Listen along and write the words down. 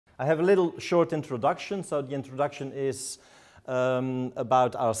I have a little short introduction. So the introduction is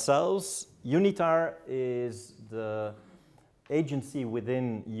about ourselves. UNITAR is the agency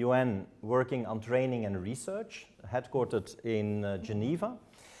within UN working on training and research, headquartered in Geneva.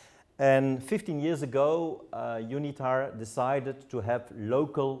 And 15 years ago, UNITAR decided to have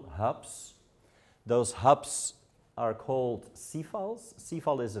local hubs. Those hubs are called CIFALs.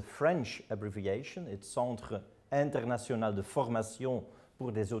 CIFAL is a French abbreviation. It's Centre International de Formation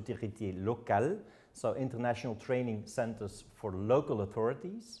pour des Autorités Locales, so international training centers for local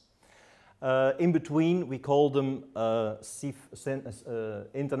authorities. In between, we call them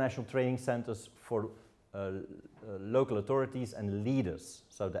international training centers for local authorities and leaders,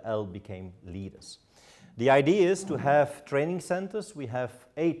 so the L became leaders. The idea is to have training centers. We have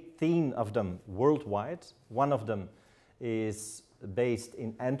 18 of them worldwide. One of them is based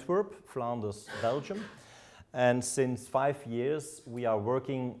in Antwerp, Flanders, Belgium. And since 5 years, we are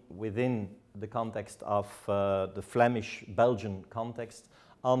working within the context of the Flemish-Belgian context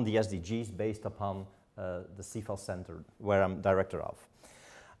on the SDGs based upon the CIFAL Center, where I'm director of.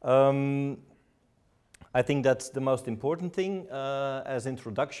 I think that's the most important thing. As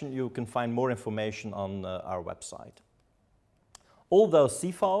introduction, you can find more information on our website. All those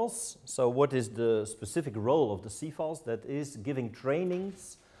CIFALs, so what is the specific role of the CIFALs? That is giving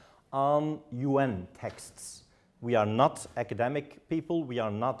trainings on UN texts. We are not academic people, we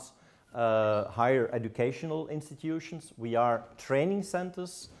are not higher educational institutions, we are training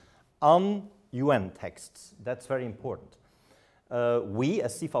centers on UN texts. That's very important. We,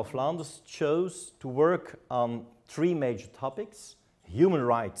 as CIFAL Flanders, chose to work on 3 major topics: human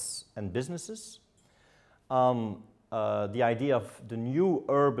rights and businesses, the idea of the new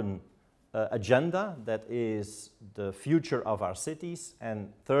urban agenda, that is the future of our cities,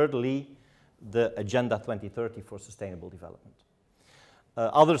 and thirdly, the Agenda 2030 for Sustainable Development.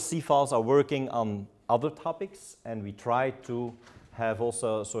 Other CIFALs are working on other topics, and we try to have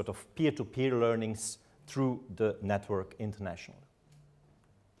also sort of peer-to-peer learnings through the network internationally.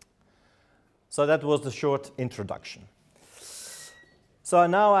 So that was the short introduction. So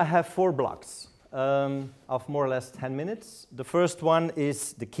now I have 4 blocks of more or less 10 minutes. The first one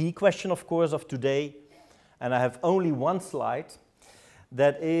is the key question, of course, of today, and I have only 1 slide.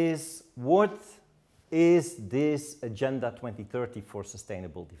 That is, what is this Agenda 2030 for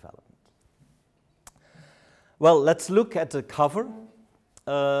Sustainable Development? Well, let's look at the cover.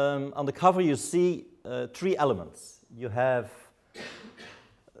 On the cover you see 3 elements. You have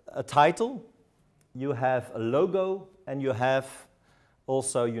a title, you have a logo, and you have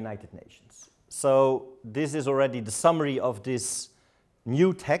also United Nations. So this is already the summary of this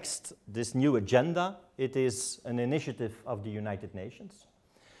new text, this new agenda. It is an initiative of the United Nations.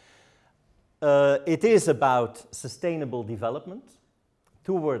 It is about sustainable development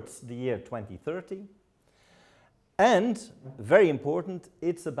towards the year 2030. And, very important,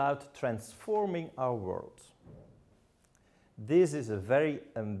 it's about transforming our world. This is a very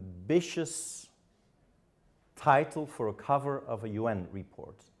ambitious title for a cover of a UN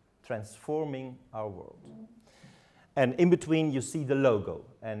report, Transforming Our World. And in between you see the logo,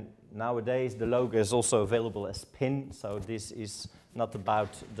 and nowadays the logo is also available as pin, so this is not about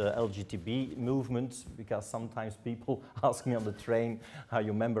the LGTB movement, because sometimes people ask me on the train, are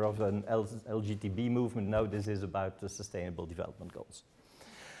you a member of an LGTB movement? No, this is about the Sustainable Development Goals.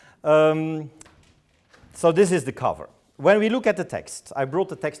 So this is the cover. When we look at the text, I brought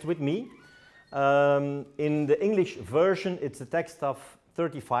the text with me. In the English version, it's a text of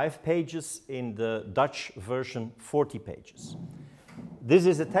 35 pages, in the Dutch version 40 pages. This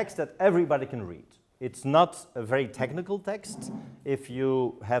is a text that everybody can read. It's not a very technical text. If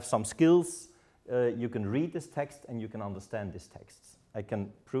you have some skills, you can read this text and you can understand this text. I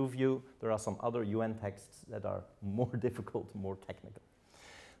can prove you there are some other UN texts that are more difficult, more technical.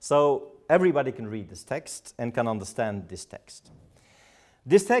 So everybody can read this text and can understand this text.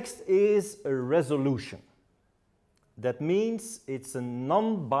 This text is a resolution. That means it's a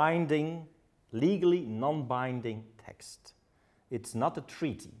non-binding, legally non-binding text. It's not a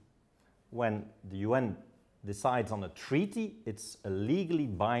treaty. When the UN decides on a treaty, it's a legally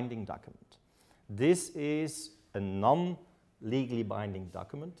binding document. This is a non-legally binding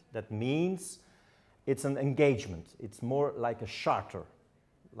document. That means it's an engagement. It's more like a charter,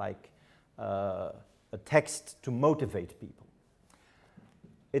 like a text to motivate people.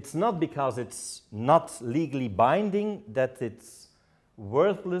 It's not because it's not legally binding that it's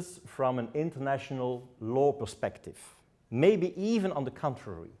worthless from an international law perspective. Maybe even on the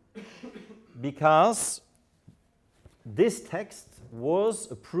contrary, because this text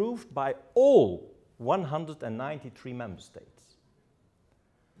was approved by all 193 member states.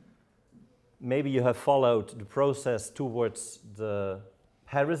 maybe you have followed the process towards the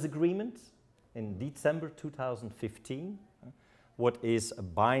Paris Agreement in December 2015, what is a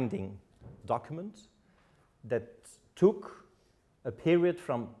binding document that took a period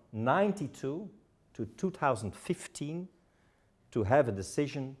from 92 to 2015 to have a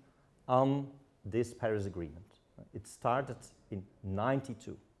decision on this Paris Agreement. It started in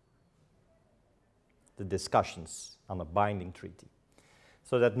 92, the discussions on a binding treaty.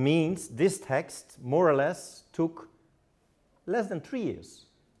 So that means this text more or less took less than 3 years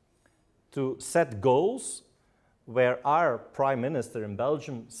to set goals, where our Prime Minister in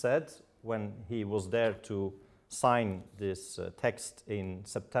Belgium said, when he was there to sign this text in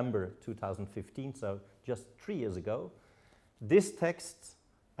September 2015, so just 3 years ago, this text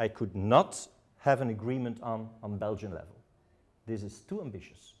I could not have an agreement on Belgian level. This is too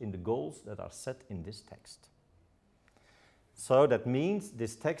ambitious in the goals that are set in this text. So that means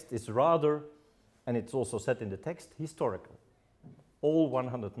this text is rather, and it's also said in the text, historical. All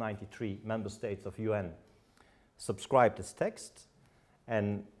 193 member states of UN subscribe this text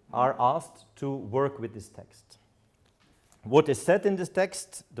and are asked to work with this text. What is said in this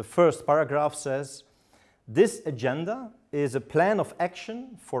text, the first paragraph says, this agenda is a plan of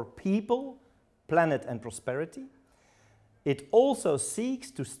action for people, planet and prosperity. It also seeks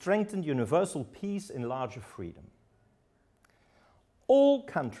to strengthen universal peace and larger freedom. All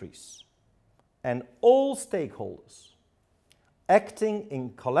countries and all stakeholders acting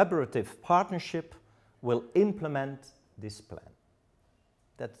in collaborative partnership will implement this plan.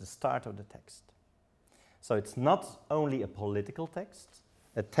 That's the start of the text. So it's not only a political text,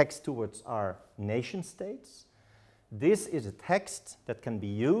 a text towards our nation states. This is a text that can be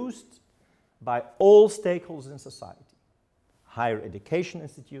used by all stakeholders in society. Higher education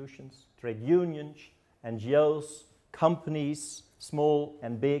institutions, trade unions, NGOs, companies, small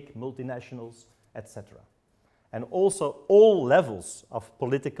and big, multinationals, etc. And also all levels of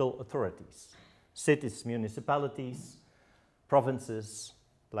political authorities, cities, municipalities, provinces,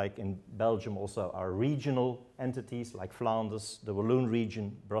 like in Belgium also our regional entities like Flanders, the Walloon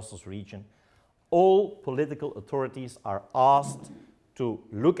region, Brussels region. All political authorities are asked to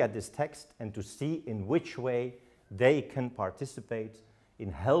look at this text and to see in which way they can participate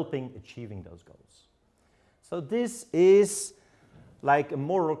in helping achieving those goals. So this is like a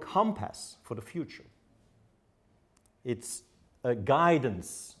moral compass for the future. It's a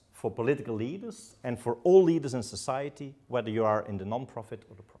guidance for political leaders and for all leaders in society, whether you are in the non-profit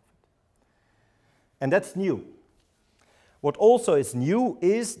or the profit. And that's new. What also is new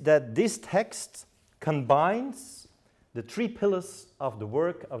is that this text combines the 3 pillars of the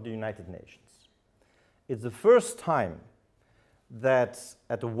work of the United Nations. It's the first time that,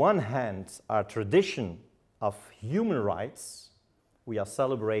 at the one hand, our tradition of human rights, we are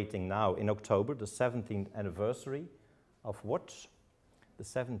celebrating now in October the 17th anniversary of what? The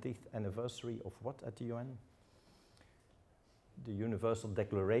 70th anniversary of what at the UN? The Universal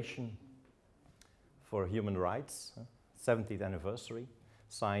Declaration for Human Rights, 70th anniversary,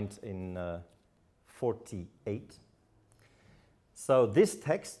 signed in 48. So this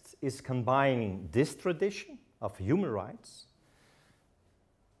text is combining this tradition of human rights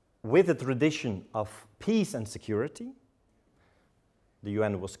with a tradition of peace and security. The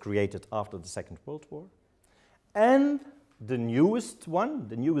UN was created after the Second World War. And the newest one,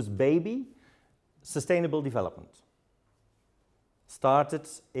 the newest baby, sustainable development. Started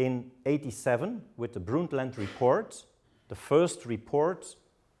in '87 with the Brundtland Report, the first report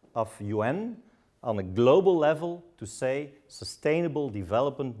of UN on a global level to say sustainable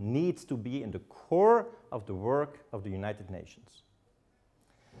development needs to be in the core of the work of the United Nations.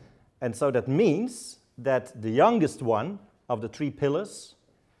 And so that means that the youngest one of the 3 pillars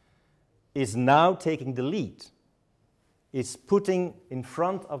is now taking the lead, is putting in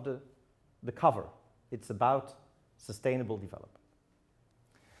front of the cover. It's about sustainable development.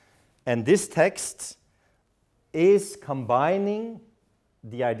 And this text is combining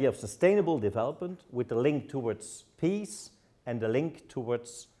the idea of sustainable development with the link towards peace and the link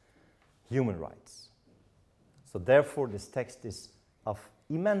towards human rights. So therefore, this text is of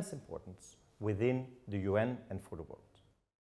immense importance within the UN and for the world.